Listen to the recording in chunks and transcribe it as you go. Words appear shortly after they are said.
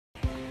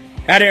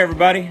Howdy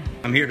everybody.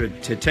 I'm here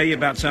to tell you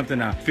about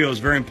something I feel is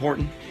very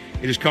important.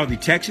 It is called the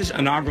Texas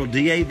Inaugural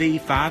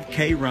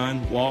DAV5K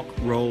Run, Walk,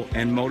 Roll,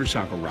 and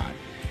Motorcycle Ride.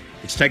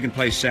 It's taking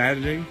place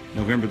Saturday,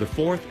 November the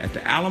 4th at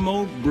the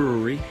Alamo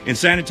Brewery in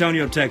San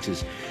Antonio,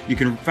 Texas. You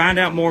can find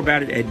out more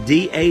about it at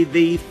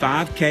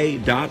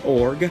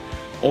DAV5K.org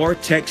or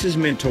Texas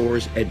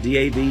Mentors at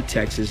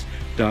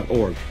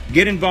DAVTexas.org.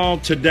 Get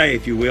involved today,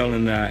 if you will,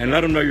 and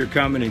let them know you're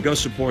coming, and go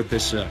support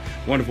this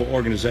wonderful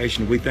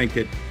organization. We think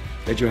that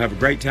you'll have a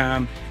great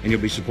time, and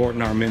you'll be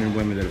supporting our men and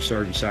women that have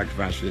served and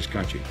sacrificed for this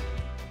country.